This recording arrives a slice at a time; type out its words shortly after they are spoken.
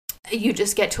you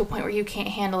just get to a point where you can't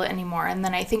handle it anymore. And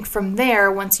then I think from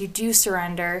there, once you do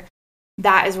surrender,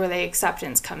 that is where the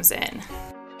acceptance comes in.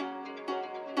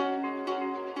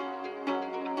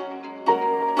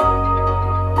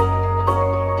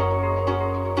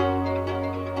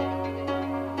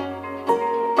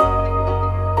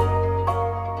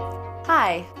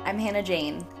 Hi, I'm Hannah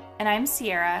Jane. And I'm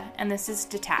Sierra, and this is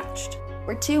Detached.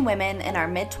 We're two women in our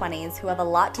mid-20s who have a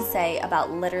lot to say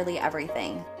about literally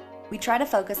everything. We try to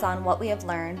focus on what we have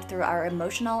learned through our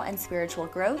emotional and spiritual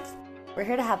growth. We're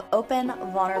here to have open,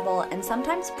 vulnerable, and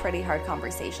sometimes pretty hard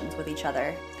conversations with each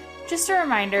other. Just a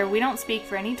reminder, we don't speak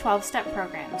for any 12-step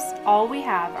programs. All we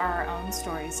have are our own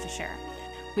stories to share.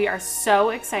 We are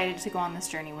so excited to go on this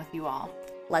journey with you all.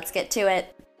 Let's get to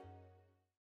it.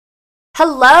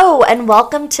 Hello and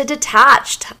welcome to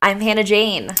Detached. I'm Hannah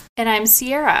Jane. And I'm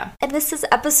Sierra. And this is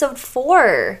episode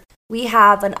 4. We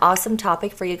have an awesome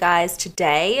topic for you guys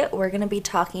today. We're going to be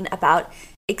talking about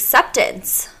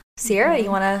acceptance. Sierra,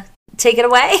 you want to take it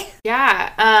away?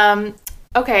 Yeah.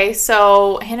 Okay,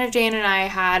 so Hannah Jane and I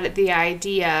had the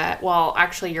idea, well,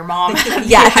 actually your mom had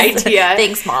the idea.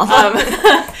 Thanks, Mom.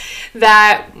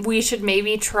 That we should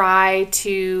maybe try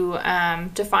to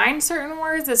define certain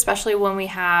words, especially when we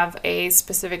have a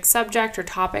specific subject or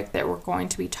topic that we're going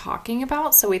to be talking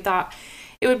about. So we thought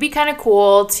it would be kind of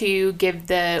cool to give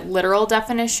the literal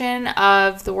definition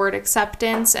of the word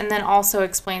acceptance and then also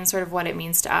explain sort of what it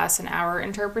means to us and our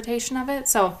interpretation of it.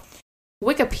 So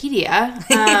Wikipedia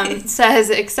says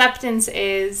acceptance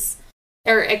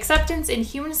in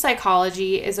human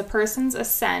psychology is a person's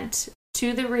assent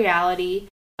to the reality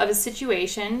of a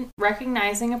situation,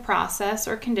 recognizing a process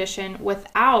or condition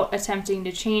without attempting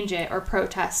to change it or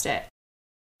protest it.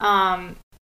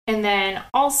 And then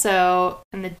also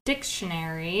in the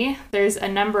dictionary, there's a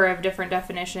number of different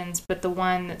definitions, but the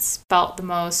one that's felt the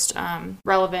most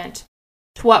relevant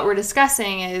to what we're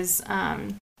discussing is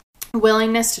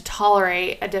willingness to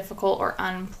tolerate a difficult or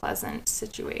unpleasant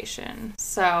situation.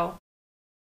 So,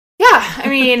 yeah, I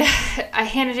mean,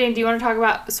 Hannah Jane, do you want to talk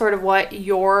about sort of what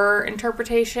your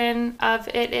interpretation of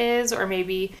it is, or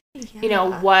maybe,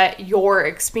 what your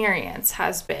experience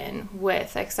has been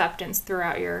with acceptance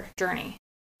throughout your journey?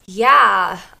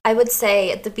 Yeah, I would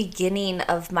say at the beginning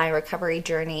of my recovery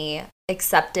journey,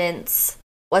 acceptance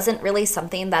wasn't really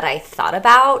something that I thought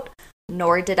about.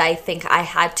 Nor did I think I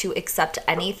had to accept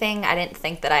anything. I didn't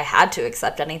think that I had to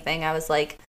accept anything. I was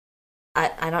like,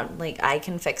 I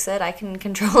can fix it. I can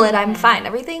control it. I'm fine.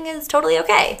 Everything is totally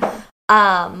okay.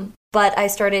 But I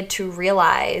started to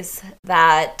realize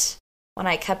that when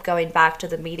I kept going back to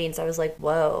the meetings, I was like,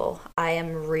 whoa, I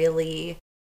am really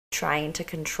trying to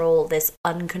control this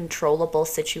uncontrollable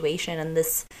situation and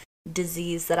this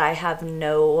disease that I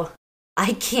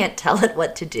can't tell it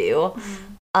what to do.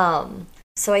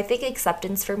 So I think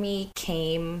acceptance for me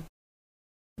came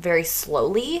very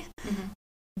slowly,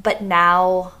 but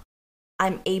now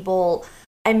I'm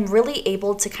really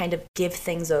able to kind of give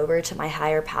things over to my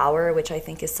higher power, which I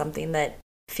think is something that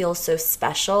feels so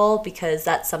special because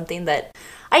that's something that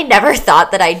I never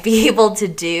thought that I'd be able to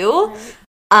do.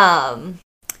 Right.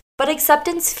 But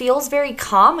acceptance feels very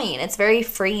calming. It's very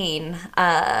freeing.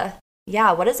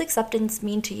 What does acceptance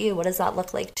mean to you? What does that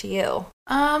look like to you?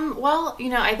 Well,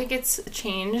 I think it's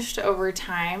changed over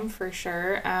time for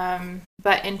sure.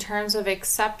 But in terms of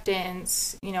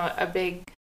acceptance, a big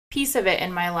piece of it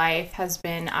in my life has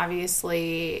been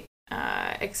obviously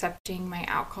accepting my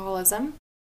alcoholism.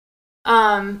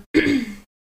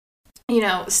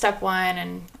 Step 1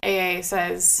 and AA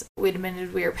says we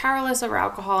admitted we were powerless over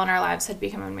alcohol and our lives had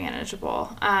become unmanageable,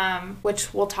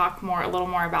 which we'll talk a little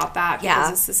more about that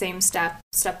because it's the same step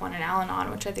 1 in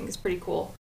Al-Anon, which I think is pretty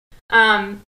cool.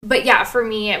 But yeah, for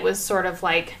me, it was sort of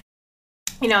like,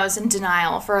 I was in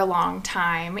denial for a long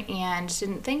time and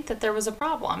didn't think that there was a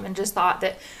problem and just thought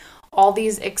that all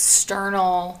these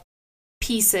external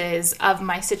pieces of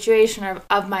my situation or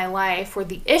of my life were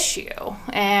the issue.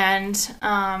 And,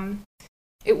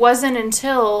 it wasn't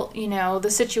until,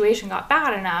 the situation got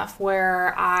bad enough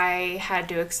where I had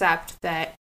to accept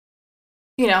that,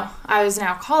 I was an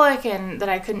alcoholic and that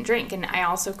I couldn't drink and I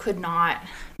also could not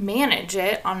manage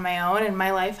it on my own and my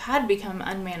life had become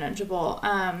unmanageable.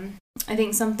 I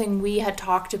think something we had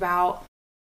talked about,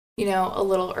 a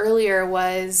little earlier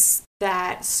was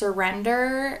that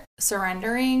surrendering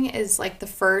is like the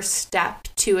first step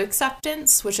to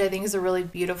acceptance, which I think is a really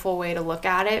beautiful way to look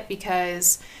at it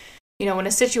because when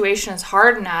a situation is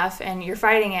hard enough and you're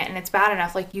fighting it and it's bad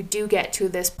enough, like you do get to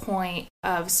this point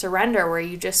of surrender where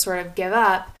you just sort of give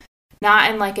up,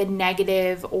 not in like a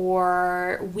negative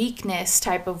or weakness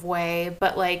type of way,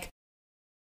 but like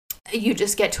you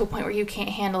just get to a point where you can't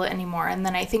handle it anymore. And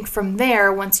then I think from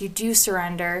there, once you do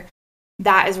surrender,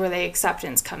 that is where the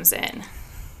acceptance comes in.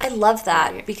 I love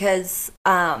that because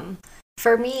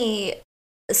for me,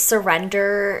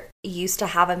 surrender used to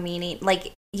have a meaning,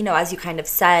 like, you know, as you kind of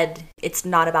said, it's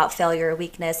not about failure or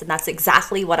weakness, and that's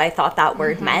exactly what I thought that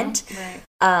word meant.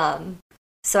 Right.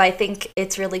 So I think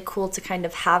it's really cool to kind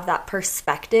of have that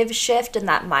perspective shift and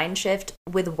that mind shift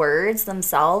with words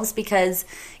themselves, because,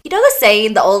 you know,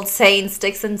 the old saying,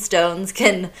 sticks and stones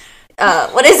can,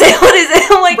 what is it?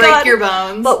 Oh my God. Break your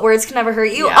bones. But words can never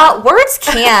hurt you. Yeah. Words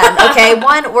can, okay?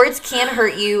 Words can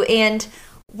hurt you, and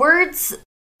words,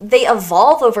 they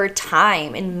evolve over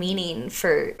time in meaning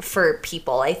for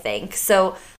people, I think.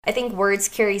 So I think words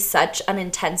carry such an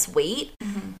intense weight.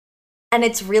 Mm-hmm. And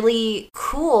it's really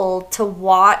cool to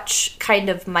watch kind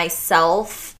of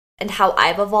myself and how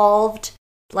I've evolved,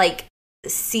 like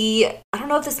see, I don't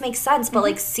know if this makes sense, but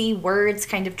like see words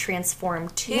kind of transform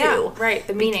too. Yeah, right.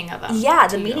 The meaning of them. Yeah,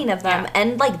 the meaning of them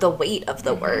and like the weight of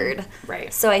the word.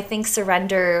 Right. So I think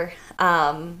surrender,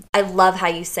 I love how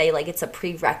you say like it's a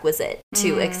prerequisite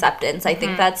to acceptance. I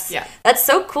think that's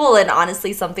so cool and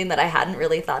honestly something that I hadn't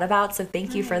really thought about. So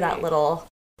thank you for that little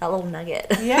nugget.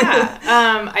 Yeah.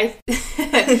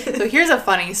 So here's a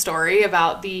funny story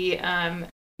about the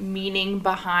meaning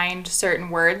behind certain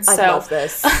words. I love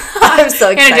this. I'm so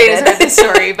excited. Jada's heard this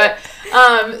story, but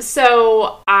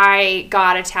so I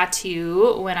got a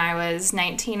tattoo when I was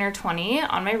 19 or 20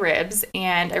 on my ribs,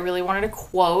 and I really wanted a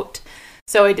quote.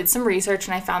 So I did some research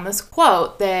and I found this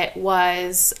quote that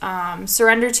was,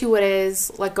 surrender to what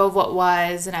is, let go of what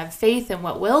was, and have faith in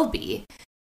what will be.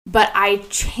 But I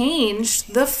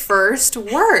changed the first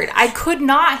word. I could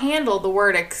not handle the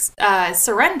word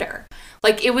surrender.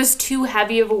 Like, it was too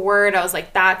heavy of a word. I was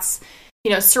like, that's,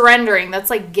 surrendering.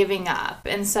 That's like giving up.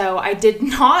 And so I did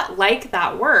not like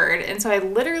that word. And so I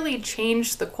literally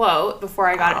changed the quote before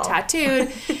I got it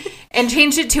tattooed and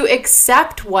changed it to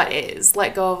accept what is,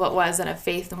 let go of what was, and have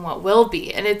faith in what will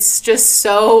be. And it's just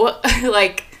so,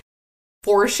 like,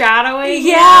 foreshadowing.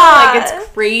 Yeah. Like, it's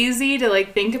crazy to,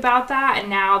 like, think about that. And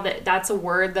now that's a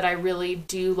word that I really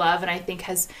do love and I think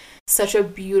has such a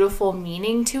beautiful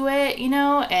meaning to it,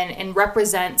 and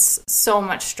represents so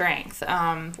much strength.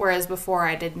 Whereas before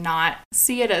I did not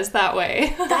see it as that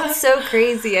way. That's so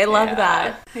crazy. I love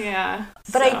that. Yeah.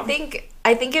 But I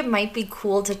think it might be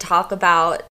cool to talk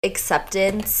about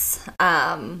acceptance,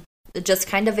 just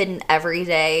kind of in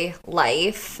everyday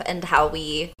life and how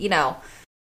we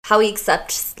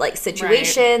accept like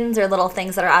situations or little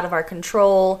things that are out of our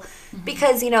control. Mm-hmm.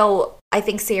 Because, I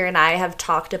think Sierra and I have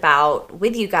talked about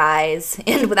with you guys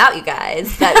and without you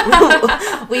guys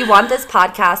that we want this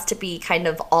podcast to be kind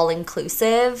of all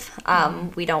inclusive.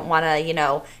 We don't want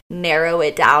to, narrow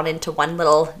it down into one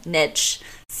little niche.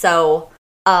 So,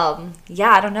 I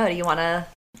don't know. Do you want to?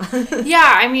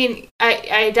 Yeah, I mean,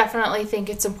 I definitely think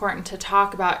it's important to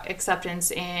talk about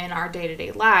acceptance in our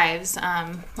day-to-day lives.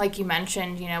 Like you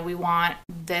mentioned, we want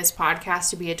this podcast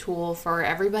to be a tool for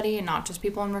everybody and not just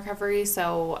people in recovery.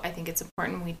 So I think it's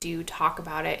important we do talk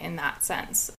about it in that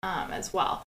sense as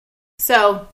well.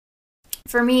 So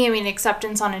for me, I mean,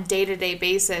 acceptance on a day-to-day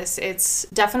basis, it's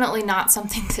definitely not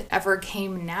something that ever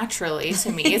came naturally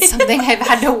to me. It's something I've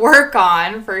had to work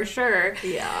on for sure.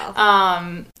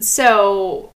 Yeah.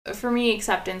 So for me,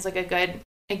 acceptance, like a good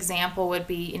example would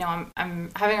be,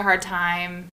 I'm having a hard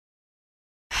time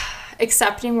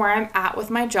accepting where I'm at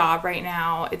with my job right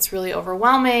now. It's really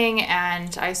overwhelming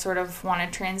and I sort of want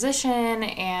to transition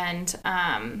and,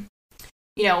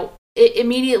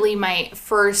 immediately my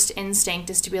first instinct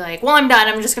is to be like, well, I'm done.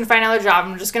 I'm just going to find another job.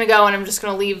 I'm just going to go and I'm just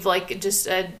going to leave like just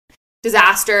a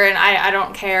disaster and I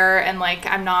don't care. And like,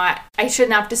 I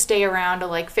shouldn't have to stay around to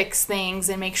like fix things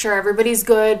and make sure everybody's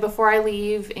good before I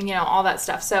leave and, all that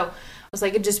stuff. So I was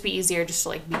like, it'd just be easier just to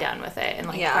like be done with it and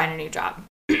like find a new job.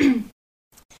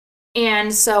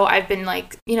 And so I've been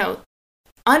like,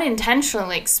 unintentionally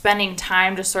like spending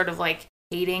time just sort of like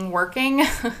hating working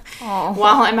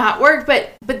while I'm at work.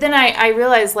 But then I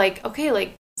realized like, okay,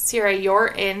 like Sierra, you're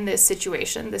in this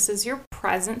situation. This is your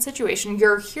present situation.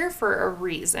 You're here for a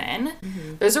reason.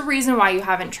 Mm-hmm. There's a reason why you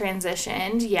haven't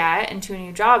transitioned yet into a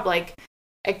new job. Like,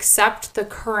 accept the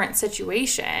current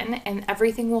situation and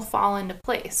everything will fall into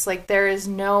place. Like, there is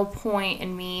no point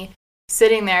in me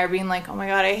sitting there being like, oh my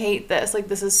God, I hate this. Like,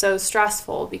 this is so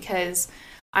stressful because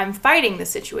I'm fighting the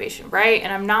situation, right?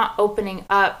 And I'm not opening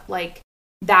up like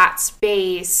that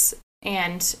space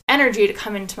and energy to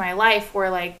come into my life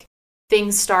where like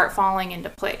things start falling into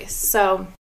place. So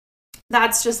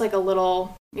that's just like a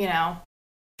little,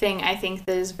 thing I think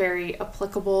that is very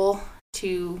applicable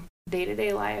to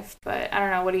day-to-day life. But I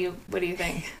don't know, what do you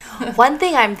think? One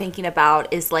thing I'm thinking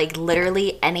about is like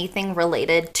literally anything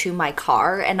related to my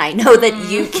car, and I know that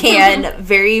you can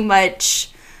very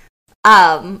much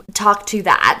talk to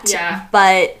that. Yeah.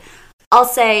 But I'll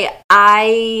say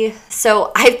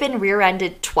I've been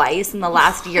rear-ended twice in the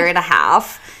last year and a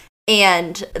half,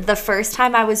 and the first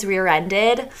time I was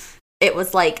rear-ended, it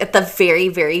was like at the very,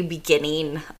 very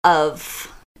beginning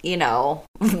of, you know,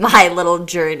 my little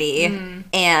journey.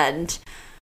 And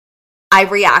I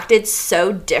reacted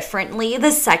so differently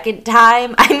the second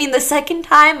time. I mean, the second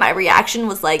time my reaction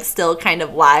was like still kind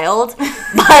of wild, but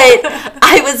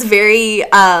I was very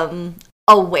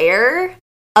aware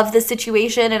of the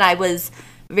situation, and I was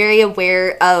very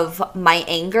aware of my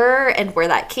anger and where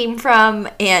that came from,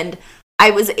 and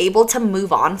I was able to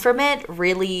move on from it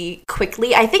really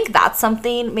quickly. I think that's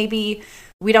something maybe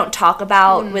we don't talk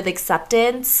about with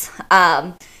acceptance,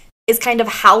 is kind of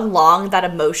how long that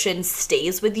emotion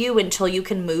stays with you until you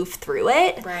can move through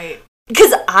it. Right.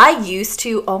 Because I used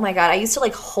to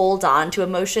like hold on to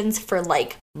emotions for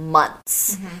like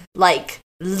months. Like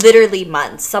literally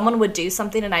months. Someone would do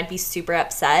something and I'd be super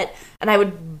upset, and I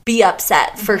would be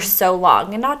upset for so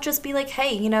long, and not just be like,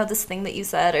 hey, you know, this thing that you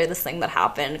said or this thing that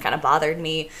happened kind of bothered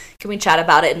me. Can we chat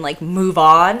about it and like move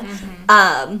on?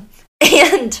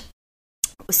 And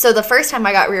so the first time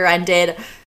I got rear-ended,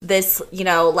 this, you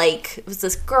know, like, it was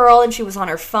this girl, and she was on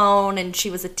her phone, and she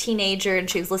was a teenager, and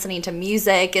she was listening to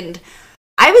music, and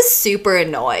I was super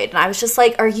annoyed, and I was just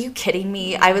like, are you kidding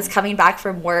me? I was coming back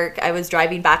from work. I was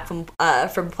driving back from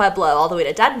Pueblo all the way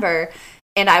to Denver,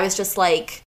 and I was just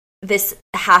like, this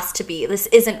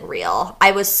isn't real.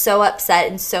 I was so upset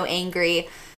and so angry,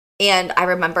 and I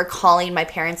remember calling my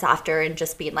parents after and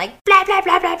just being like, blah, blah,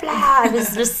 blah, blah, blah. I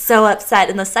was just so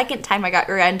upset, and the second time I got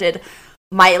rear-ended,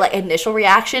 my like initial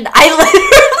reaction,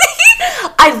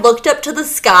 I looked up to the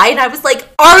sky and I was like,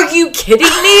 are you kidding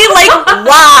me? Like,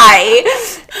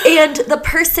 why? And the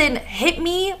person hit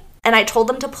me, and I told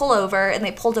them to pull over, and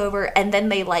they pulled over, and then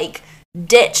they like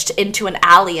ditched into an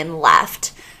alley and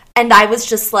left. And I was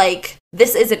just like,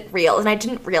 this isn't real. And I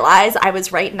didn't realize I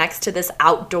was right next to this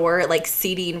outdoor like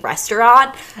seating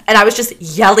restaurant, and I was just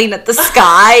yelling at the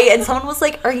sky, and someone was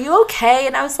like, are you okay?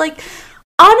 And I was like,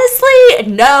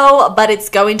 honestly, no, but it's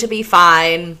going to be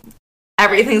fine.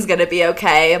 Everything's going to be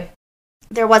okay.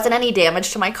 There wasn't any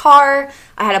damage to my car.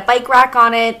 I had a bike rack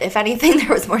on it. If anything, there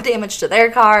was more damage to their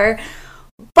car.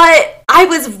 But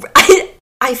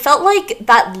I felt like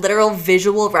that literal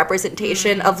visual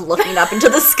representation of looking up into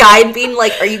the sky and being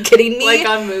like, are you kidding me? Like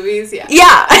on movies, yeah.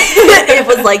 Yeah, it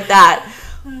was like that.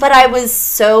 But I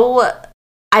was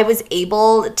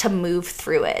able to move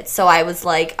through it. So I was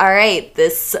like, all right,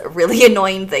 this really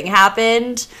annoying thing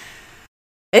happened.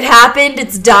 It happened.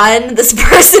 It's done. This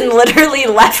person literally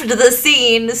left the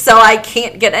scene, so I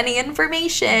can't get any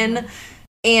information.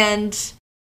 And,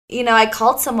 you know, I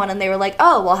called someone, and they were like,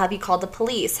 oh, well, have you called the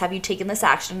police? Have you taken this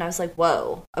action? And I was like,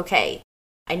 whoa, okay.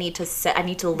 I need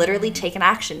to literally take an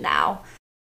action now.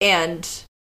 And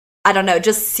I don't know,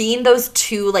 just seeing those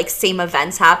two like same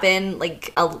events happen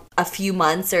like a few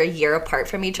months or a year apart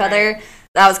from each other,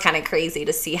 that was kind of crazy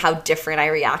to see how different I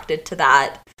reacted to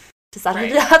that. Does that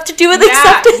have to do with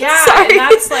acceptance? Yeah, sorry. And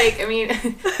that's like, I mean,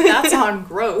 that's on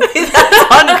growth.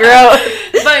 That's on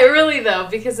growth. But really though,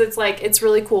 because it's like, it's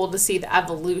really cool to see the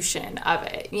evolution of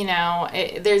it. You know,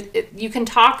 you can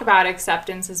talk about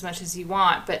acceptance as much as you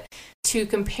want, but to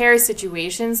compare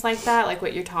situations like that, like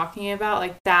what you're talking about,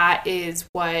 like that is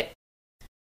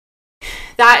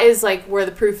like where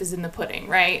the proof is in the pudding,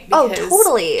 right? Because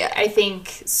totally. I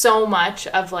think so much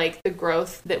of like the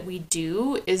growth that we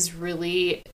do is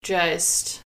really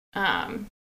just,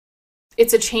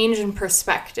 it's a change in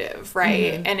perspective,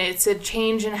 right? Mm-hmm. And it's a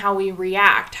change in how we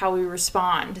react, how we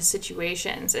respond to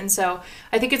situations. And so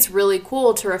I think it's really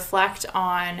cool to reflect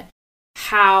on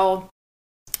how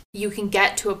you can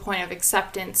get to a point of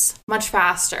acceptance much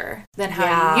faster than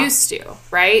how you used to,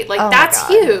 right? Like, that's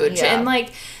huge. Yeah. And,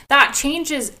 like, that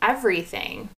changes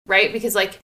everything, right? Because,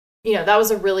 like, you know, that was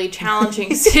a really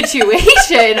challenging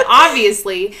situation,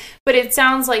 obviously. But it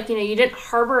sounds like, you know, you didn't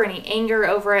harbor any anger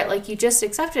over it. Like, you just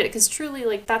accepted it. Because truly,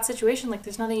 like, that situation, like,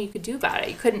 there's nothing you could do about it.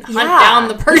 You couldn't hunt down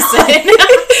the person.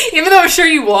 Even though I'm sure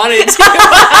you wanted to.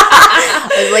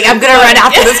 I was like, I'm going to run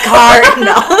after this car.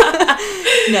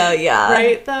 No, yeah.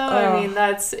 Right, though? I mean,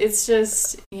 it's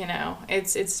just, you know,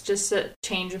 it's just a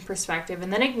change in perspective.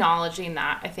 And then acknowledging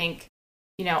that, I think,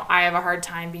 you know, I have a hard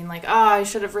time being like, oh, I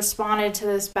should have responded to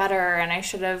this better, and I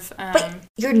should have... But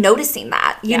you're noticing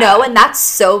that, you know, and that's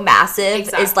so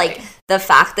massive, is like the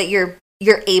fact that you're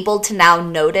you're able to now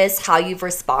notice how you've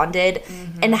responded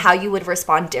and how you would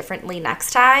respond differently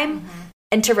next time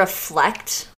and to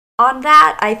reflect on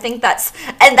that. I think that's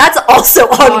also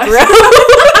on growth.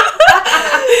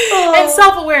 And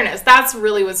self-awareness. That's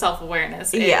really what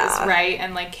self-awareness is, right?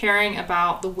 And like caring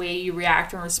about the way you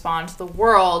react and respond to the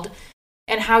world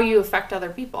and how you affect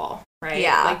other people, right?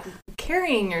 Yeah. Like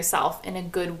carrying yourself in a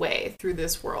good way through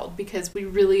this world, because we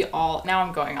really all, now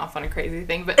I'm going off on a crazy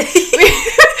thing, but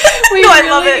I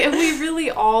love it. We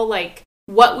really all, like,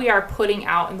 what we are putting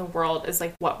out in the world is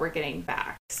like what we're getting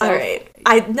back. So, all right.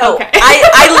 I know. Okay.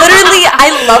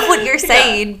 I love what you're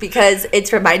saying because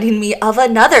it's reminding me of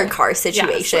another car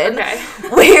situation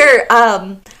where,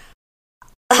 oh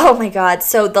my God.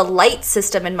 So the light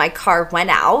system in my car went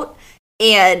out,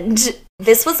 and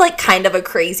this was like kind of a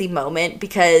crazy moment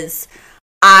because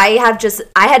I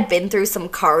had been through some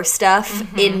car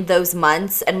stuff in those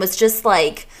months and was just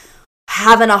like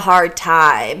having a hard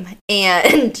time,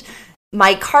 and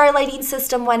my car lighting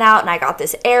system went out and I got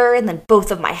this error, and then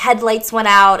both of my headlights went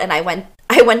out, and I went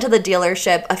to the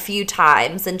dealership a few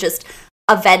times, and just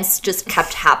events just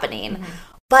kept happening.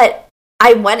 But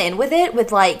I went in with it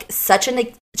with like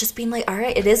just being like, all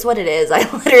right, it is what it is.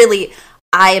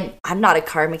 I'm not a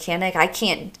car mechanic. I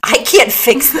can't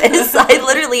fix this.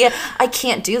 I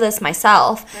can't do this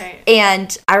myself. Right.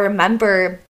 And I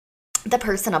remember the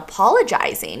person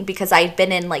apologizing because I'd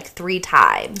been in like 3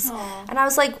 times. Aww. And I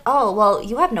was like, oh, well,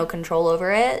 you have no control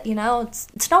over it. You know,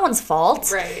 it's no one's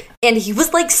fault. Right. And he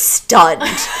was like stunned.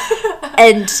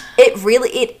 And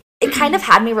it kind of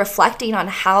had me reflecting on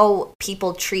how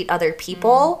people treat other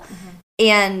people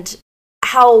and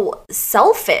how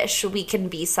selfish we can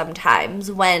be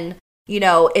sometimes when, you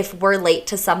know, if we're late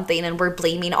to something and we're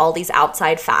blaming all these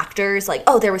outside factors, like,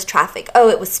 oh, there was traffic, oh,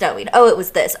 it was snowing, oh, it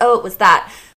was this, oh, it was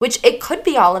that, which it could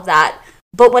be all of that.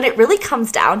 But when it really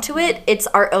comes down to it, it's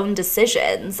our own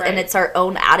decisions and it's our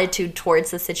own attitude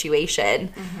towards the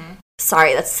situation.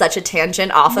 Sorry, that's such a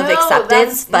tangent off of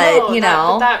acceptance, but you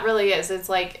know. That really is. It's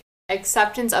like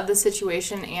acceptance of the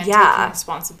situation and taking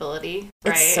responsibility,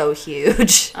 right? It's so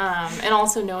huge. And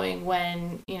also knowing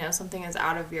when, you know, something is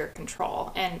out of your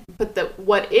control. But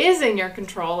what is in your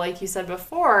control, like you said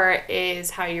before, is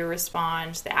how you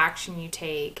respond, the action you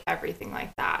take, everything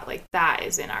like that. Like that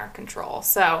is in our control.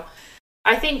 So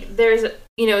I think there's,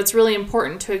 you know, it's really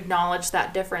important to acknowledge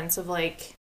that difference of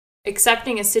like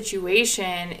accepting a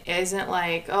situation isn't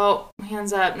like, oh,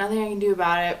 hands up, nothing I can do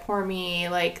about it, poor me,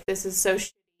 like this is so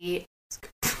shitty.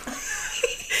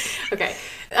 Okay.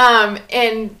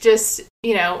 And just,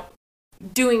 you know,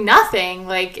 doing nothing,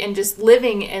 like, and just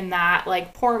living in that,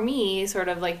 like, poor me sort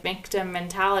of like victim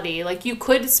mentality. Like you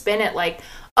could spin it like,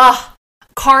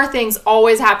 car things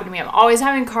always happen to me. I'm always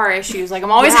having car issues. Like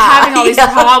I'm always having all these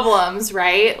problems,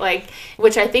 right? Like,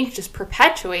 which I think just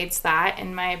perpetuates that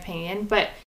in my opinion. But,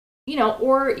 you know,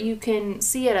 or you can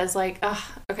see it as like,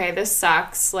 okay, this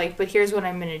sucks. Like, but here's what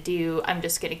I'm going to do. I'm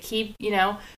just going to keep, you know,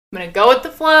 I'm going to go with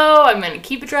the flow. I'm going to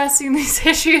keep addressing these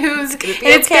issues.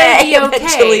 It's going to be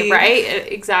okay,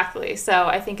 right? Exactly. So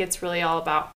I think it's really all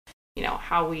about, you know,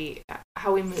 how we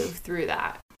move through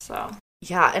that. So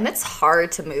yeah, and it's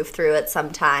hard to move through it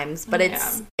sometimes, but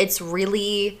it's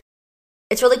really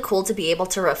cool to be able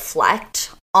to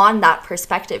reflect on that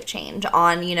perspective change,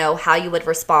 on, you know, how you would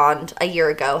respond a year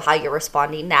ago, how you're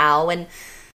responding now. And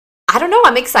I don't know,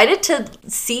 I'm excited to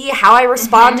see how I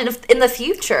respond in the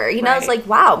future. You know, it's like,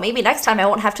 wow, maybe next time I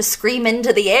won't have to scream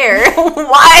into the air.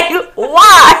 Why?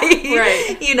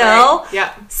 Right. You know? Right.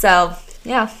 Yeah. So,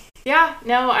 yeah. Yeah,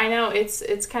 no, I know.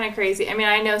 It's kind of crazy. I mean,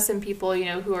 I know some people, you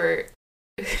know, who are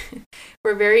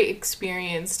we're very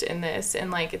experienced in this, and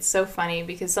like it's so funny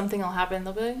because something will happen,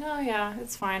 they'll be like, oh yeah,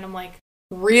 it's fine. I'm like,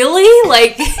 really?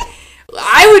 Like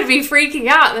I would be freaking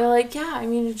out. And they're like, yeah, I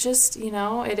mean, it just, you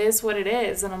know, it is what it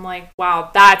is. And I'm like,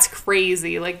 wow, that's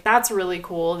crazy. Like that's really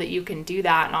cool that you can do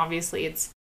that. And obviously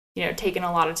it's, you know, taken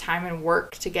a lot of time and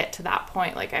work to get to that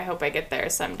point. Like I hope I get there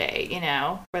someday, you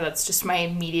know, where that's just my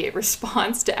immediate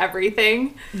response to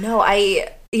everything. No,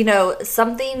 you know,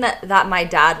 something that my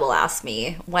dad will ask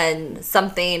me when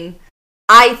something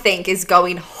I think is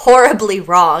going horribly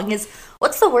wrong is,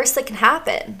 what's the worst that can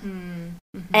happen?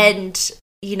 And,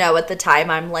 you know, at the time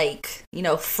I'm like, you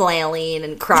know, flailing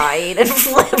and crying and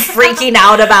freaking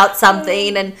out about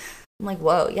something. And I'm like,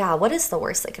 whoa, yeah, what is the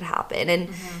worst that could happen? And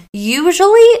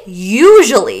usually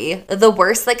the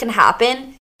worst that can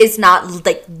happen is not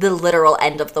like the literal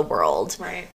end of the world.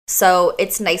 Right. So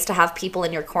it's nice to have people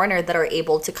in your corner that are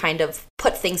able to kind of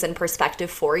put things in perspective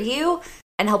for you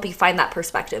and help you find that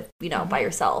perspective, you know, by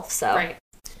yourself. So right.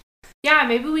 Yeah,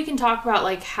 maybe we can talk about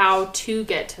like how to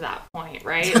get to that point,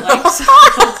 right? Like, so,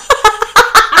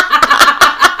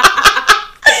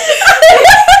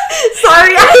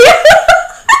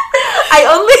 I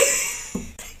only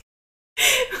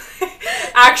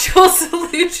actual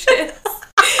solutions.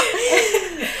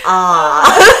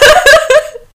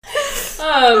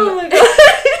 Oh my God.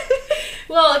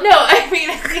 Well, no, I mean,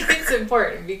 I think it's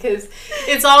important because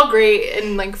it's all great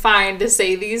and like fine to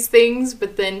say these things,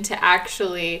 but then to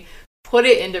actually put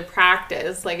it into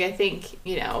practice, like I think,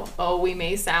 we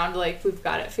may sound like we've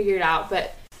got it figured out,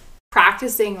 but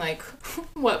practicing like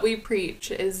what we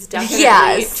preach is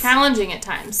definitely challenging at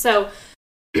times. So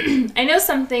I know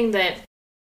something that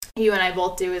you and I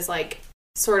both do is like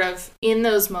sort of in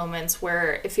those moments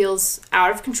where it feels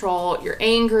out of control, you're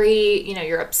angry,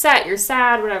 you're upset, you're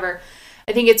sad, whatever.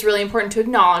 I think it's really important to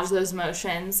acknowledge those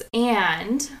emotions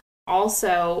and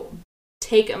also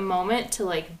take a moment to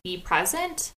like be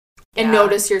present and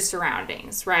notice your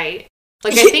surroundings, right?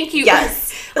 Like I think you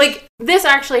like this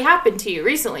actually happened to you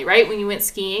recently, right? When you went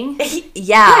skiing?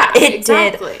 Yeah, it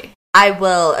did. I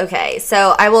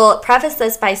will preface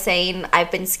this by saying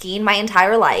I've been skiing my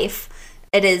entire life.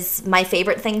 It is my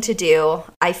favorite thing to do.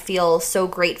 I feel so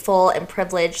grateful and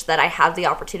privileged that I have the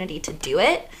opportunity to do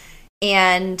it.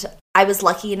 And I was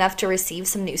lucky enough to receive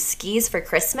some new skis for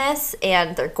Christmas,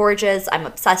 and they're gorgeous. I'm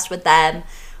obsessed with them.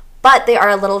 But they are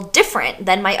a little different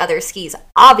than my other skis,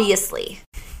 obviously.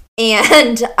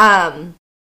 And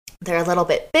they're a little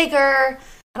bit bigger.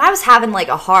 And I was having like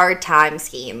a hard time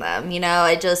skiing them.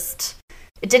 It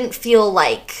didn't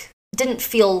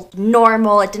feel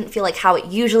normal. It didn't feel like how it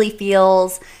usually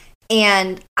feels.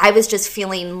 And I was just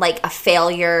feeling like a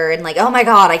failure and like, oh my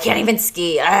God, I can't even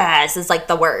ski. This is like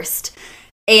the worst.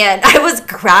 And I was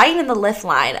crying in the lift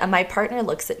line, and my partner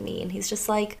looks at me and he's just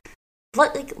like,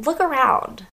 look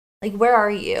around. Like, where are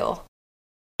you?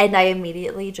 And I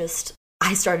immediately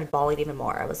I started bawling even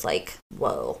more. I was like,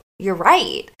 whoa, you're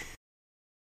right.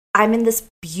 I'm in this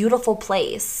beautiful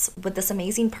place with this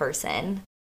amazing person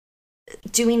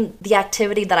doing the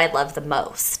activity that I love the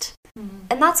most. Mm-hmm.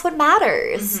 And that's what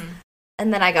matters. Mm-hmm.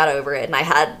 And then I got over it, and I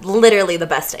had literally the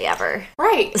best day ever.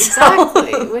 Right,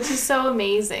 exactly. Which is so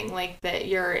amazing, like, that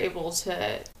you're able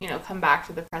to, come back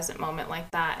to the present moment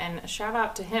like that. And a shout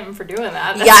out to him for doing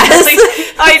that.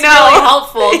 Yes, I know. Really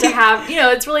helpful to have,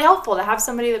 it's really helpful to have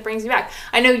somebody that brings you back.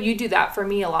 I know you do that for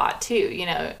me a lot, too,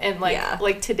 and,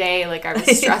 like today, like, I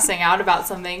was stressing out about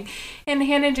something, and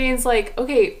Hannah Jane's like,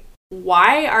 okay,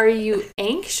 why are you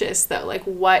anxious though? Like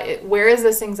where is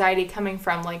this anxiety coming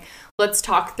from? Like, let's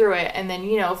talk through it. And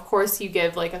then, of course you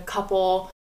give like a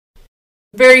couple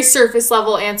very surface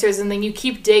level answers, and then you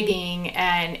keep digging,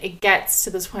 and it gets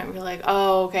to this point where you're like,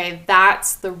 oh, okay,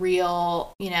 that's the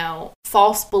real,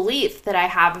 false belief that I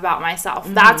have about myself.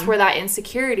 Mm-hmm. That's where that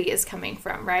insecurity is coming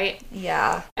from. Right.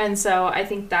 Yeah. And so I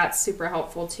think that's super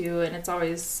helpful too. And it's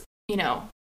always,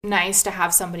 nice to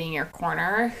have somebody in your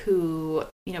corner who,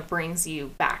 brings you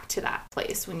back to that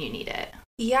place when you need it.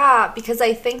 Yeah, because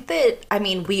I think that,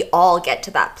 we all get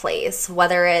to that place,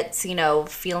 whether it's,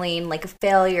 feeling like a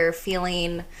failure,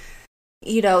 feeling,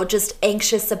 just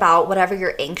anxious about whatever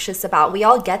you're anxious about. We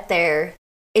all get there.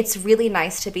 It's really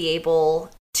nice to be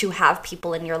able to have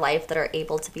people in your life that are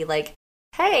able to be like,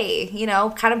 hey,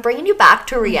 kind of bringing you back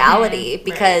to reality. Mm-hmm,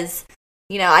 because,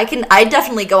 right. I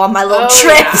definitely go on my little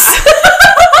trips. Yeah.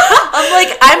 I'm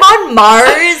like, I'm on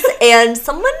Mars, and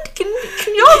someone can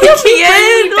y'all help me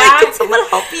in? Like, can someone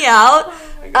help me out?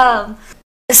 Oh,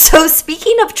 so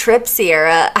speaking of trips,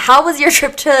 Sierra, how was your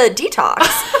trip to detox?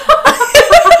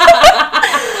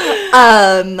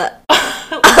 A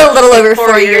little over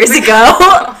 4 years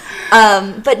ago.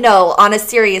 But no, on a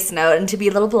serious note, and to be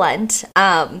a little blunt,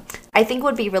 I think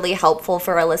would be really helpful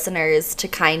for our listeners to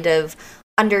kind of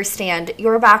understand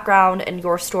your background and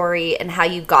your story and how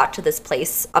you got to this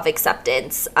place of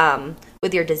acceptance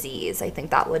with your disease. I think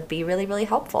that would be really, really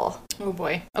helpful. Oh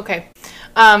boy. Okay.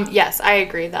 Yes, I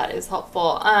agree. That is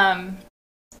helpful.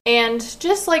 And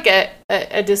just like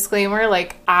a disclaimer,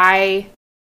 like I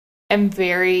am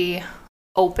very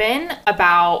open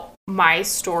about my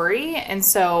story. And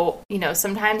so,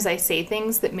 sometimes I say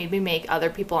things that maybe make other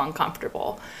people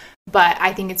uncomfortable. But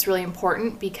I think it's really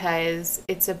important because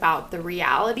it's about the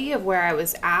reality of where I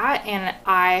was at. And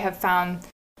I have found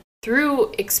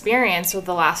through experience over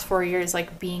the last 4 years,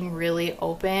 like being really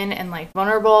open and like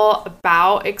vulnerable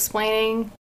about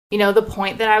explaining, the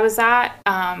point that I was at.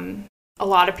 A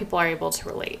lot of people are able to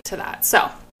relate to that. So,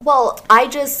 well,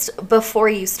 before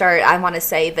you start, I want to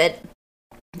say that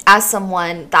as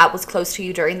someone that was close to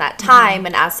you during that time, mm-hmm.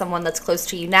 and as someone that's close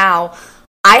to you now,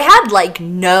 I had like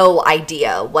no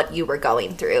idea what you were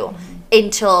going through, mm-hmm.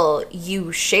 until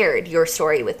you shared your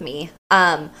story with me.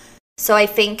 So I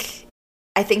think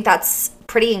that's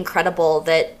pretty incredible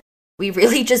that we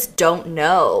really just don't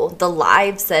know the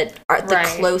lives that are the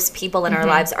close people in our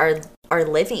lives are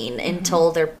living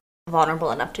until they're vulnerable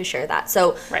enough to share that.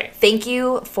 So thank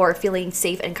you for feeling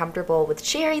safe and comfortable with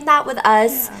sharing that with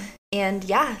us. And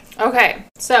okay,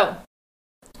 so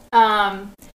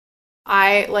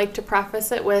I like to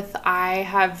preface it with I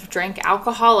have drank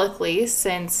alcoholically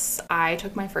since I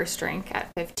took my first drink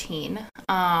at 15.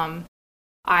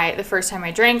 The first time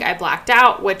I drank, I blacked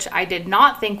out, which I did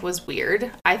not think was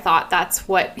weird. I thought that's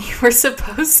what you were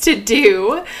supposed to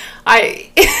do.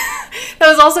 That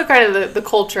was also kind of the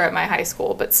culture at my high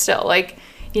school, but still, like,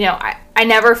 you know, I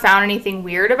never found anything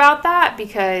weird about that,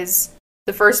 because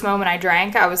the first moment I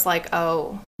drank, I was like,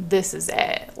 oh, this is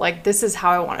it. Like, this is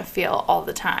how I want to feel all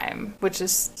the time, which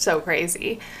is so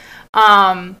crazy.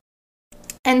 And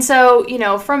so, you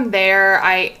know, from there,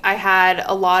 I had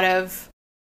a lot of,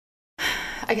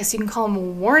 I guess you can call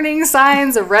them warning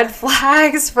signs or red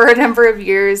flags for a number of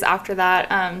years after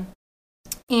that.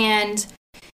 And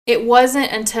it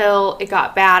wasn't until it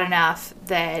got bad enough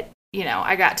that, you know,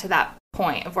 I got to that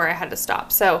point of where I had to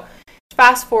stop. So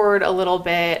fast forward a little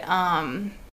bit,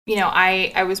 you know,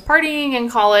 I was partying in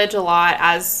college a lot,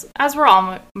 as were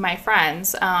all my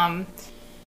friends.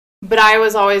 But I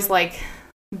was always like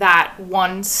that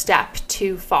one step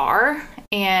too far.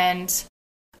 And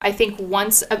I think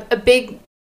once a big,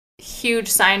 huge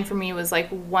sign for me was like,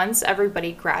 once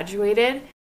everybody graduated,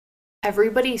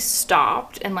 everybody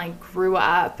stopped and like grew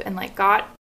up and like got,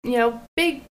 you know,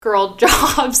 big girl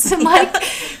jobs and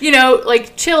like, you know,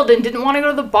 like chilled and didn't want to go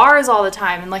to the bars all the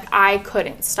time. And like, I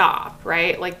couldn't stop,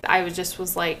 right? Like I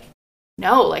was like,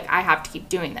 no, like I have to keep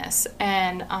doing this.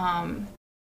 And,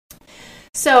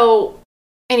 so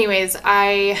anyways,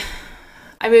 I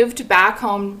moved back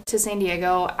home to San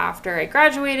Diego after I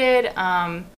graduated.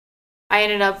 I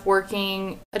ended up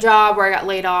working a job where I got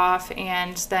laid off,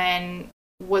 and then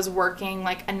was working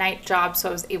like a night job, so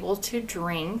I was able to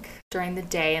drink during the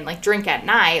day and like drink at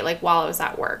night, like while I was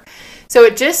at work. So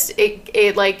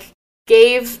it like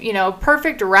gave, you know,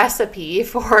 perfect recipe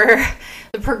for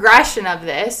the progression of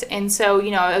this. And so,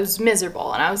 you know, I was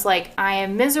miserable, and I was like, I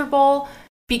am miserable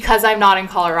because I'm not in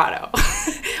Colorado.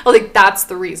 Like, that's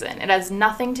the reason. It has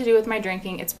nothing to do with my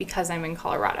drinking. It's because I'm in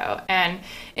Colorado. And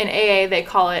in AA, they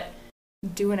call it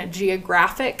doing a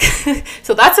geographic.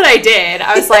 So that's what I did.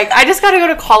 I was like, I just got to go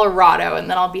to Colorado and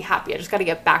then I'll be happy. I just got to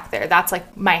get back there. That's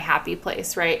like my happy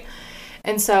place, right?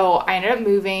 And so I ended up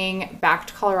moving back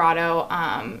to Colorado,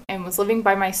 and was living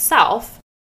by myself.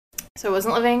 So I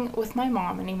wasn't living with my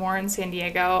mom anymore in San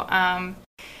Diego.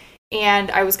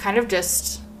 And I was kind of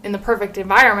just in the perfect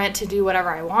environment to do whatever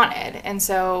I wanted. And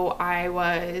so I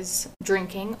was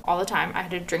drinking all the time. I had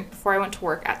to drink before I went to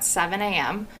work at 7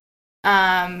 a.m.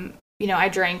 You know, I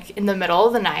drank in the middle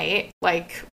of the night,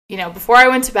 like, you know, before I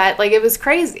went to bed. Like, it was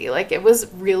crazy. Like, it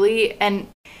was really, and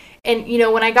you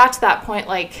know, when I got to that point,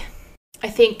 like, I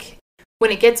think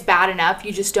when it gets bad enough,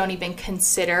 you just don't even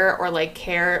consider or like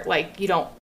care. Like, you don't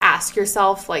ask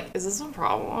yourself, like, is this a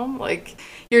problem? Like,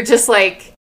 you're just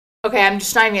like, okay, I'm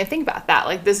just not even gonna think about that.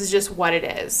 Like, this is just what it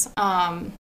is.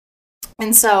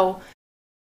 And so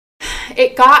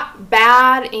it got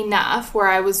bad enough where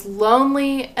I was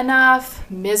lonely enough,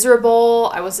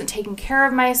 miserable. I wasn't taking care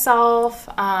of myself.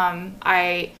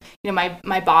 You know,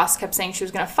 my boss kept saying she was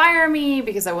going to fire me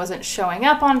because I wasn't showing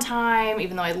up on time,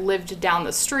 even though I lived down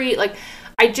the street. Like,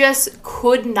 I just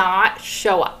could not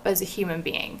show up as a human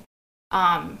being,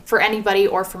 for anybody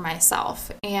or for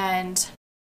myself. And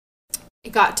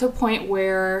it got to a point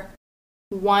where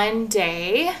one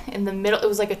day in the middle, it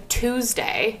was like a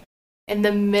Tuesday, in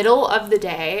the middle of the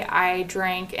day, I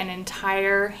drank an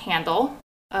entire handle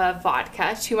of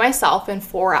vodka to myself in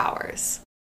 4 hours.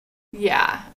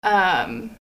 Yeah.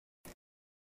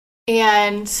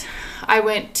 And I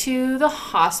went to the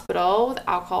hospital with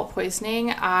alcohol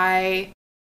poisoning. I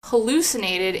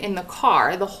hallucinated in the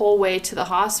car the whole way to the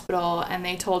hospital, and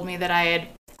they told me that I had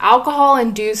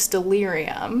alcohol-induced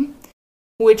delirium,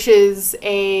 which is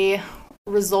a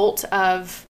result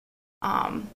of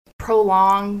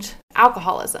prolonged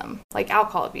alcoholism, like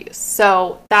alcohol abuse.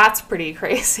 So that's pretty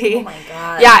crazy. Oh my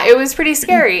God. Yeah, it was pretty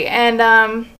scary. And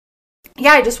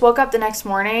yeah, I just woke up the next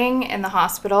morning in the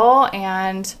hospital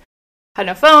and had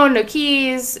no phone, no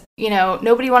keys. You know,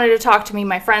 nobody wanted to talk to me.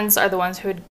 My friends are the ones who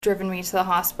had driven me to the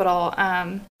hospital.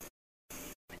 And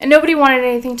nobody wanted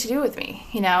anything to do with me,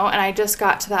 you know? And I just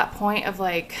got to that point of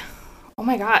like, oh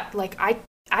my God, like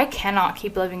I cannot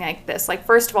keep living like this. Like,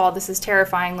 first of all, this is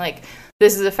terrifying. Like,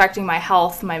 this is affecting my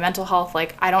health, my mental health.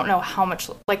 Like, I don't know how much,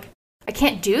 like, I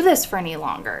can't do this for any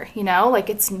longer, you know? Like,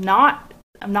 I'm not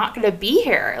going to be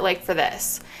here, like, for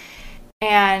this.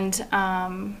 And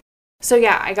So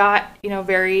yeah, I got,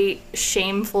 very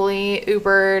shamefully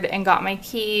Ubered and got my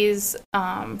keys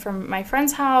from my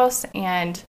friend's house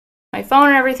and my phone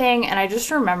and everything. And I just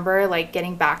remember like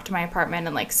getting back to my apartment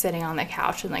and like sitting on the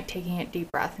couch and like taking a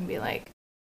deep breath and be like,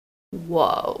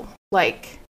 whoa,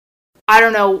 like, I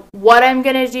don't know what I'm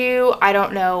going to do. I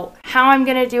don't know how I'm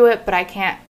going to do it, but I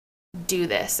can't do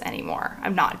this anymore.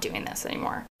 I'm not doing this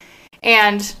anymore.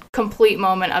 And complete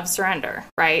moment of surrender,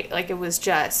 right? Like it was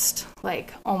just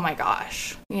like, oh my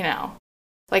gosh,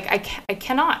 like I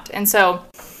cannot. And so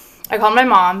I called my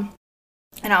mom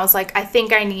and I was like, I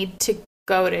think I need to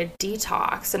go to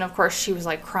detox. And of course she was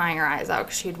like crying her eyes out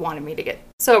because she had wanted me to get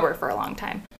sober for a long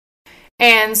time.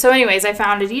 And so anyways, I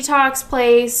found a detox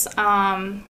place.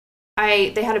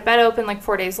 They had a bed open like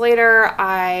 4 days later.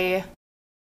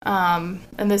 And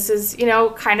this is,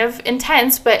 kind of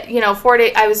intense, but, 4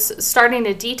 days, I was starting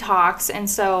to detox. And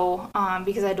so,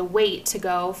 because I had to wait to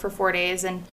go for 4 days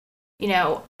and,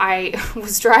 I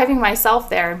was driving myself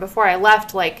there. And before I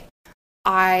left, like,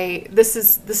 this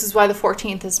is why the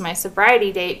 14th is my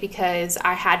sobriety date, because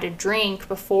I had to drink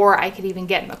before I could even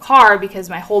get in the car because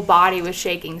my whole body was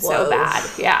shaking so bad.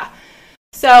 Yeah.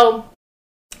 So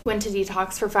went to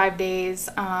detox for 5 days.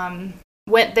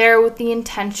 Went there with the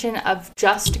intention of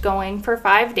just going for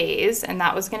 5 days, and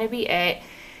that was going to be it.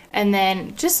 And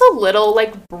then just a little,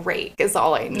 like, break is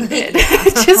all I needed.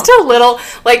 just a little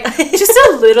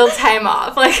time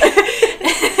off. Like,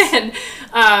 and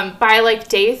by, like,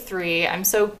 day 3, I'm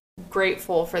so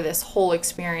grateful for this whole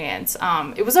experience.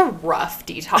 It was a rough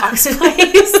detox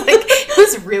place. Like, it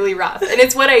was really rough. And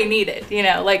it's what I needed,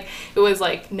 Like, it was,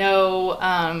 like, no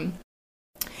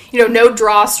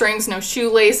drawstrings, no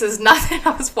shoelaces, nothing.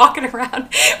 I was walking around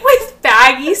with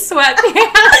baggy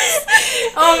sweatpants.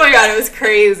 Oh my God, it was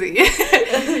crazy.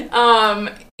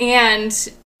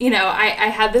 And, I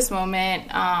had this moment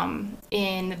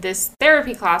in this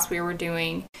therapy class we were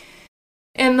doing,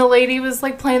 and the lady was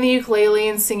like playing the ukulele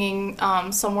and singing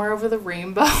Somewhere Over the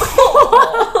Rainbow.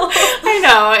 I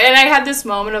know. And I had this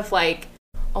moment of like,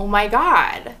 oh my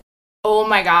God,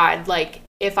 like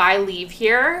if I leave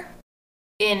here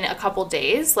in a couple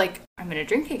days, like, I'm gonna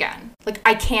drink again. Like,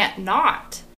 I can't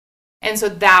not. And so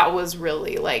that was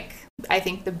really, like, I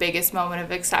think the biggest moment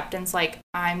of acceptance. Like,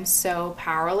 I'm so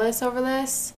powerless over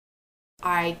this.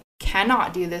 I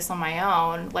cannot do this on my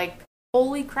own. Like,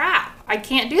 holy crap, I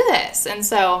can't do this. And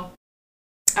so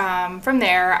from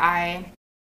there, I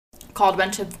called a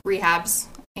bunch of rehabs.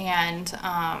 And,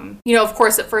 of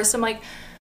course, at first I'm like,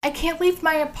 I can't leave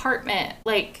my apartment,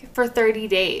 like, for 30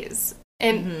 days.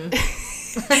 And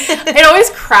it always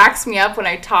cracks me up when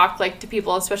I talk like to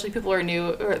people, especially people who are new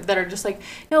or that are just like,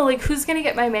 like, who's gonna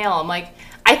get my mail? I'm like,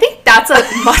 I think that's a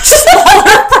much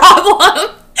smaller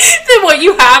problem than what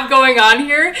you have going on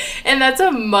here, and that's a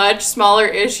much smaller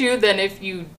issue than if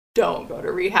you don't go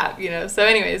to rehab. So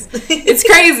anyways, it's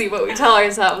crazy what we tell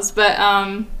ourselves, but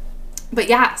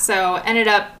yeah, so ended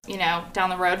up down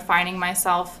the road finding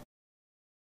myself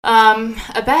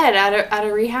a bed at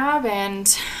a rehab,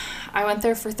 and I went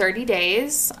there for 30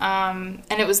 days, and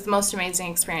it was the most amazing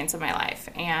experience of my life,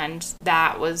 and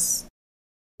that was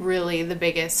really the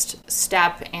biggest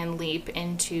step and leap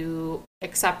into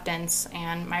acceptance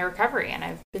and my recovery, and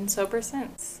I've been sober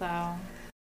since, so.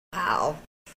 Wow.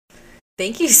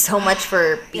 Thank you so much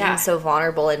for being so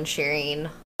vulnerable and sharing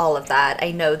all of that.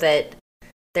 I know that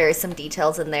there are some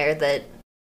details in there that,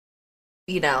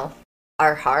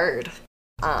 are hard.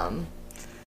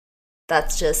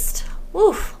 That's just...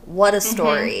 Oof, what a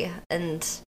story. Mm-hmm.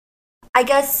 And I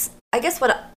guess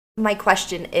what my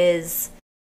question is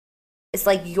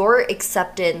like your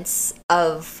acceptance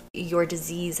of your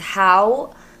disease.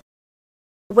 How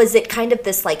was it kind of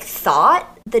this like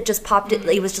thought that just popped in?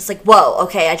 It was just like, whoa,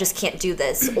 okay, I just can't do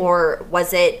this. Or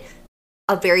was it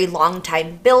a very long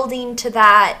time building to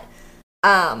that?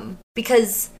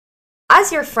 Because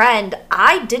as your friend,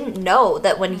 I didn't know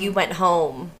that when you went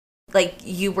home, like,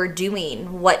 you were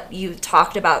doing what you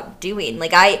talked about doing.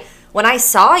 Like, when I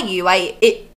saw you,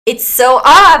 it's so,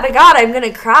 oh my God, I'm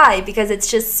gonna cry, because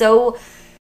it's just so,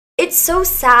 it's so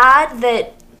sad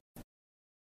that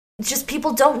just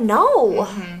people don't know,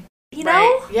 you know?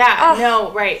 Right. Yeah,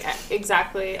 no, right,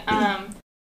 exactly. I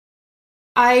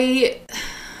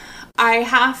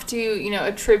have to,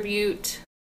 attribute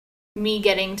me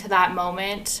getting to that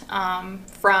moment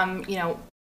from,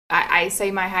 I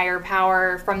say my higher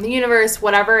power, from the universe,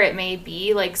 whatever it may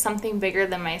be, like something bigger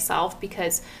than myself,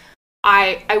 because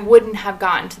I wouldn't have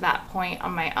gotten to that point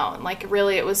on my own. Like,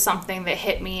 really, it was something that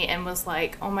hit me and was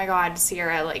like, oh my God,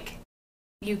 Sierra, like,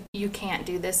 you can't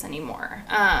do this anymore.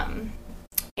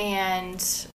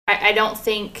 And I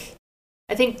think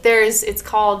it's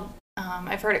called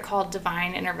I've heard it called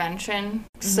divine intervention.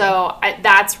 Mm-hmm. So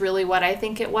that's really what I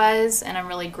think it was, and I'm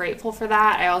really grateful for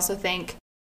that. I also think,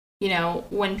 you know,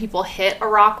 when people hit a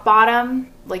rock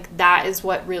bottom, like that is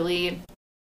what really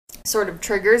sort of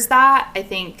triggers that. I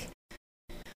think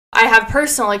I have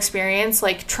personal experience,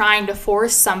 like trying to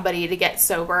force somebody to get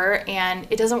sober, and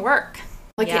it doesn't work.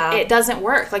 Like it doesn't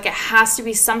work. Like it has to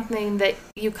be something that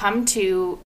you come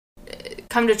to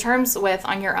terms with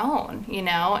on your own, you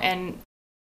know,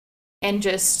 and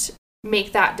just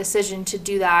make that decision to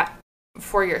do that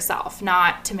for yourself,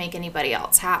 not to make anybody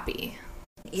else happy.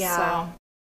 Yeah.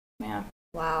 So, yeah.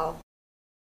 Wow.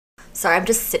 Sorry, I'm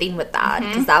just sitting with that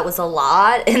because that was a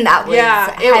lot, and that was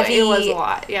heavy. It was a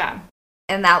lot, yeah.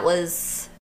 And that was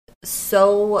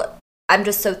so, I'm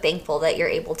just so thankful that you're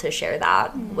able to share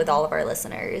that with all of our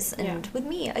listeners and with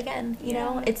me again. You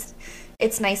know,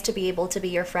 it's nice to be able to be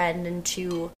your friend and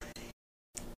to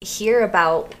hear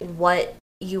about what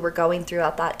you were going through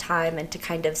at that time and to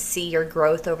kind of see your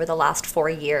growth over the last 4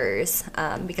 years,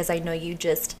 because I know you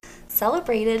just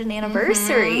celebrated an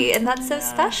anniversary and that's so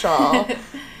special.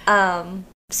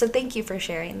 So thank you for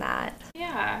sharing that.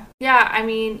 Yeah. I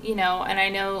mean, you know, and I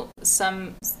know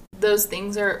those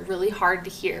things are really hard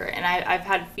to hear, and I've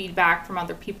had feedback from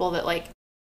other people that like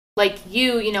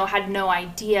you know, had no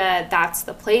idea that's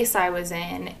the place I was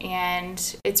in,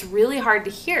 and it's really hard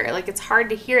to hear. Like, it's hard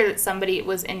to hear that somebody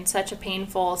was in such a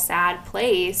painful, sad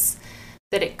place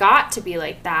that it got to be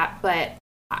like that, but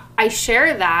I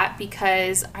share that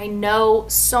because I know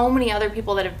so many other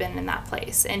people that have been in that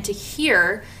place, and to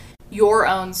hear your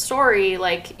own story,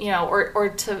 like, you know, or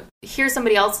to hear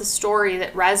somebody else's story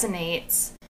that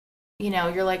resonates, you know,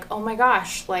 you're like, oh my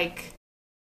gosh, like,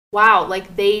 wow,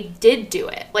 like they did do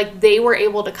it. Like they were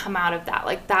able to come out of that.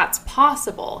 Like that's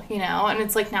possible, you know? And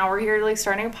it's like, now we're here like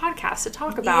starting a podcast to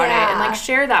talk about it and like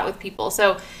share that with people.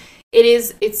 So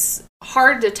it's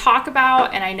hard to talk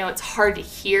about, and I know it's hard to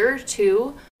hear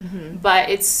too, but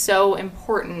it's so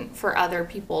important for other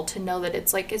people to know that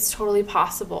it's like, it's totally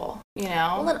possible, you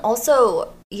know? Well, and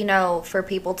also, you know, for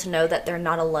people to know that they're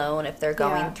not alone if they're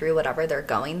going through whatever they're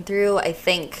going through. I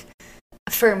think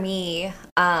for me,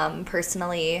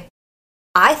 personally,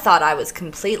 I thought I was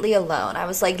completely alone. I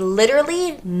was like,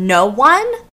 literally no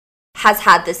one has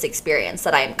had this experience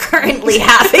that I'm currently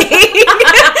having,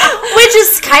 which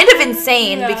is kind of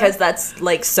insane because that's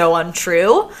like so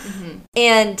untrue.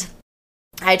 And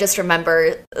I just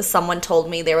remember someone told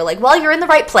me, they were like, well, you're in the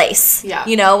right place.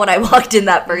 You know, when I walked in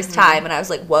that first time, and I was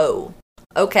like, whoa,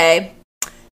 okay,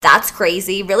 that's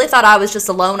crazy. Really thought I was just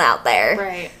alone out there.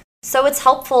 Right. So it's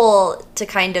helpful to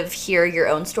kind of hear your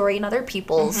own story and other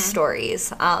people's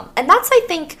stories. And that's, I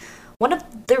think, one of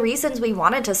the reasons we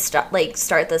wanted to start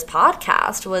this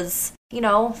podcast was, you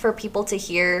know, for people to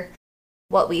hear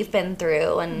what we've been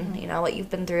through and, you know, what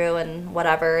you've been through and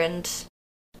whatever, and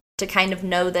to kind of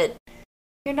know that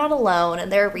you're not alone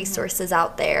and there are resources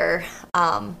out there.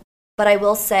 But I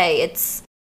will say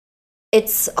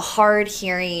it's hard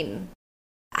hearing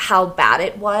how bad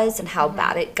it was and how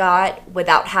bad it got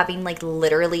without having like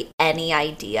literally any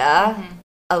idea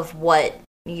of what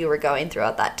you were going through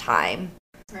at that time.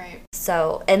 Right.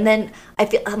 So, and then I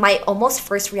feel my almost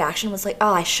first reaction was like,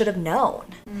 oh, I should have known.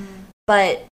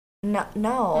 But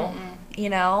no, you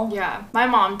know? Yeah. My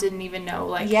mom didn't even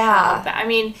know how bad. I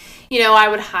mean, you know, I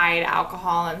would hide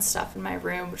alcohol and stuff in my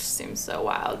room, which seems so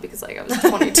wild because like I was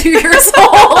 22 years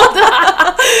old.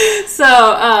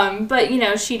 So, but you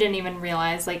know, she didn't even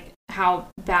realize like how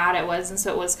bad it was. And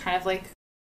so it was kind of like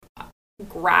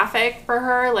graphic for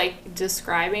her, like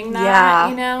describing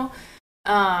that, you know?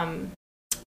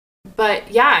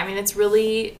 But yeah, I mean, it's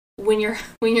really when you're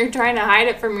trying to hide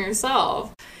it from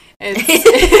yourself,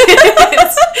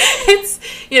 it's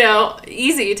you know,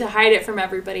 easy to hide it from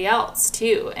everybody else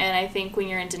too. And I think when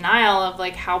you're in denial of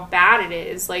like how bad it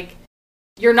is, like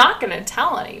you're not going to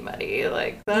tell anybody.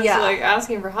 Like that's like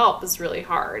asking for help is really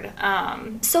hard.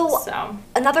 So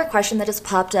another question that just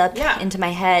popped up into my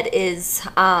head is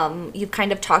you've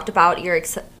kind of talked about your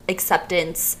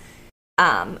acceptance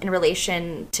in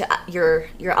relation to your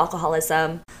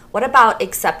alcoholism. What about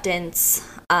acceptance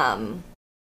of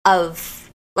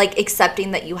like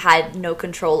accepting that you had no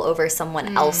control over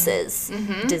someone else's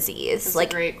disease? That's like,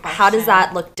 a great question. How does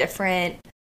that look different?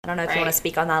 I don't know if you want to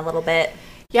speak on that a little bit.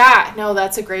 Yeah, no,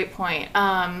 that's a great point.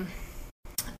 I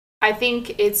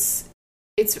think it's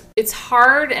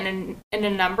hard in a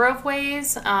number of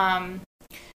ways. I'm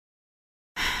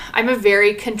a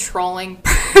very controlling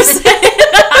person.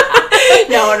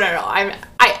 No.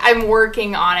 I'm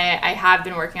working on it. I have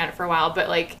been working on it for a while, but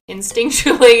like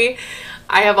instinctually,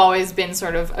 I have always been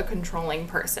sort of a controlling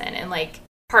person, and like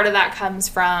part of that comes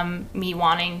from me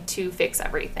wanting to fix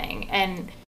everything. And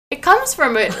it comes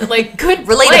from a like good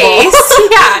relatable place.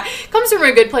 Yeah, it comes from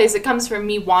a good place. It comes from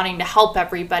me wanting to help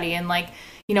everybody and like,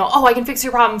 you know, oh, I can fix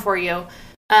your problem for you.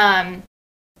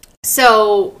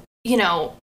 So, you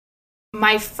know,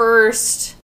 my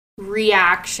first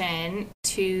reaction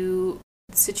to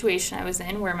the situation I was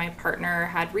in where my partner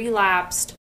had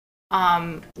relapsed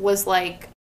was like,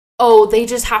 oh, they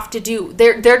just have to do,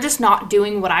 they're just not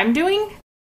doing what I'm doing.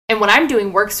 And what I'm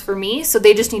doing works for me, so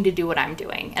they just need to do what I'm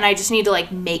doing. And I just need to,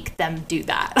 like, make them do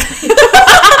that.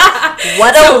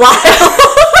 What a while.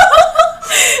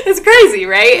 It's crazy,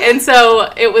 right? And so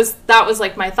that was,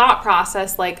 like, my thought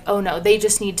process, like, oh, no, they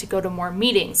just need to go to more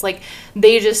meetings. Like,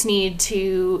 they just need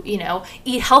to, you know,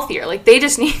 eat healthier. Like, they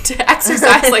just need to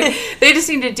exercise. Like, they just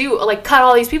need to do, like, cut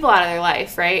all these people out of their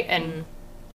life, right? And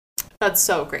that's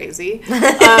so crazy.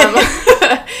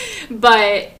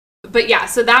 But yeah,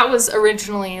 so that was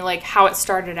originally like how it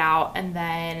started out. And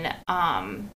then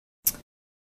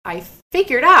I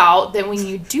figured out that when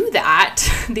you do that,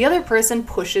 the other person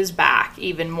pushes back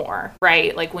even more,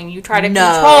 right? Like when you try to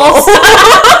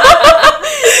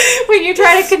when you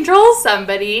try to control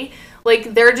somebody,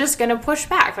 like they're just going to push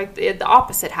back. Like the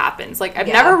opposite happens. Like I've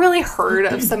never really heard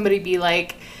of somebody be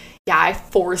like, yeah, I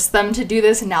forced them to do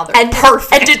this and now they're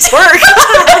perfect. And it's work.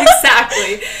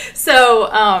 Exactly.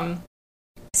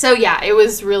 So yeah, it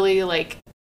was really like,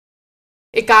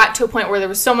 it got to a point where there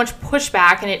was so much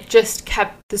pushback and it just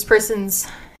kept, this person's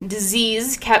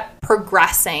disease kept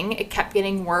progressing. It kept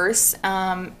getting worse.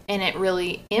 And it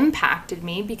really impacted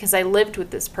me because I lived with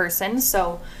this person.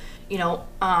 So, you know,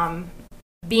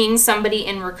 being somebody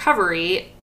in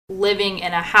recovery, living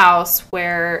in a house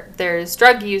where there's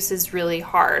drug use is really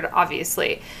hard,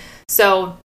 obviously.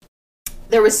 So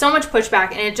there was so much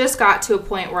pushback and it just got to a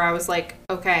point where I was like,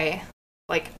 okay,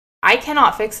 like, I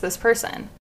cannot fix this person.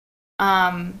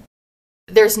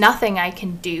 There's nothing I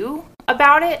can do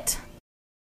about it,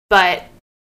 but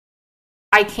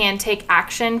I can take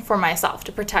action for myself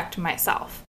to protect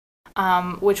myself,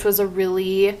 which was a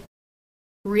really,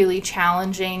 really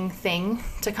challenging thing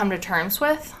to come to terms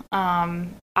with.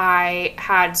 I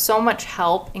had so much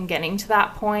help in getting to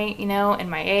that point, you know, in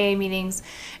my AA meetings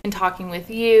and talking with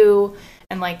you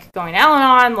and, like, going to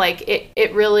Al-Anon. Like,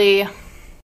 it really...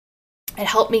 it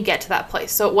helped me get to that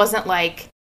place. So it wasn't like,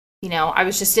 you know, I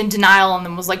was just in denial and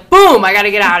then was like, boom, I got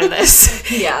to get out of this.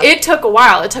 Yeah. It took a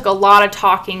while. It took a lot of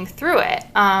talking through it.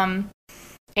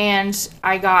 And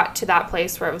I got to that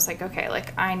place where I was like, okay,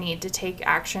 like I need to take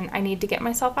action. I need to get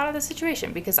myself out of this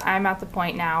situation because I'm at the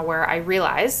point now where I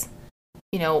realize,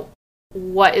 you know,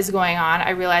 what is going on. I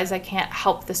realize I can't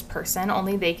help this person.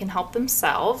 Only they can help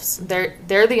themselves.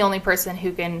 They're the only person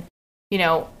who can, you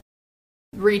know,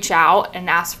 reach out and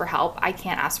ask for help. I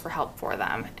can't ask for help for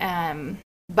them.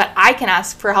 But I can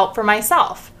ask for help for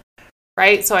myself,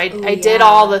 right? So I did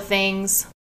all the things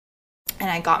and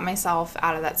I got myself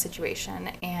out of that situation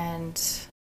and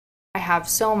I have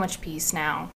so much peace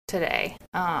now today.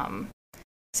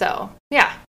 So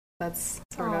yeah, that's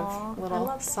sort of a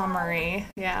little summary.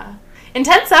 Yeah.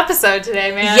 Intense episode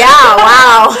today, man. Yeah,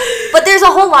 wow. But there's a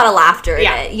whole lot of laughter in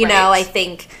it. You know, I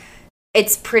think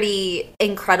it's pretty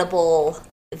incredible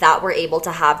that we're able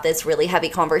to have this really heavy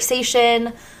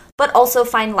conversation, but also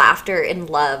find laughter and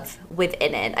love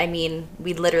within it. I mean,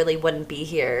 we literally wouldn't be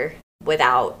here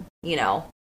without, you know,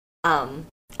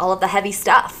 all of the heavy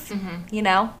stuff, you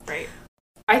know? Right.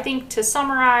 I think to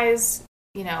summarize,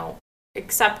 you know,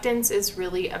 acceptance is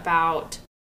really about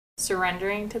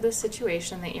surrendering to the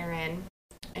situation that you're in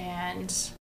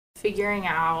and figuring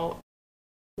out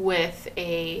with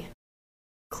a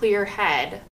clear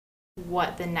head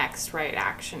what the next right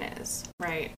action is,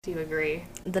 right? Do you agree?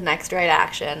 The next right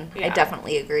action. Yeah. I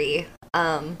definitely agree.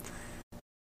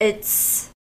 It's,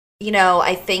 you know,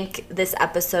 I think this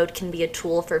episode can be a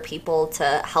tool for people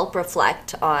to help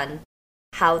reflect on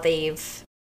how they've,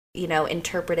 you know,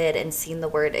 interpreted and seen the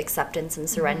word acceptance and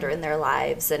surrender in their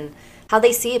lives and how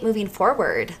they see it moving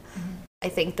forward. I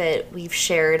think that we've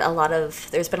shared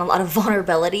there's been a lot of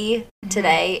vulnerability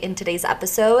today in today's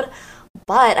episode,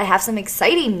 but I have some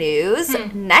exciting news.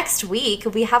 Next week,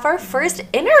 we have our first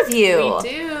interview.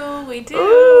 We do.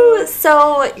 Ooh,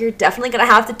 so you're definitely going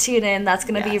to have to tune in. That's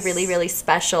going to be really, really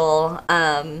special.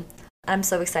 I'm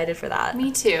so excited for that.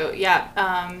 Me too.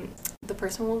 Yeah. The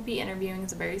person we'll be interviewing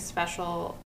is a very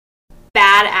special,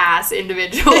 badass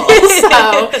individual.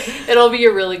 So it'll be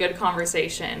a really good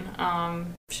conversation.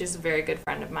 She's a very good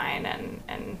friend of mine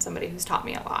and somebody who's taught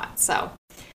me a lot. So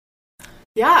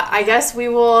yeah, I guess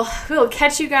we'll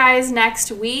catch you guys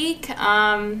next week.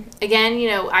 Again,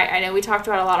 I know we talked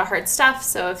about a lot of hard stuff,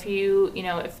 so if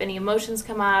if any emotions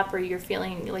come up or you're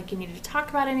feeling like you need to talk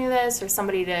about any of this or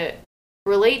somebody to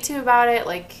relate to about it,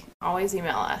 like, always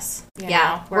email us.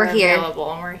 We're here.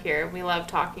 Available and we're here. We love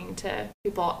talking to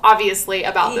people, obviously,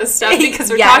 about this stuff because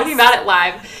we're talking about it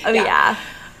live. Oh, yeah.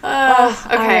 Okay.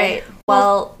 All right.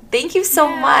 Well, thank you so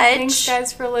much. Thanks,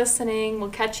 guys, for listening.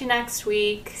 We'll catch you next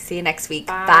week. See you next week.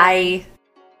 Bye. Bye.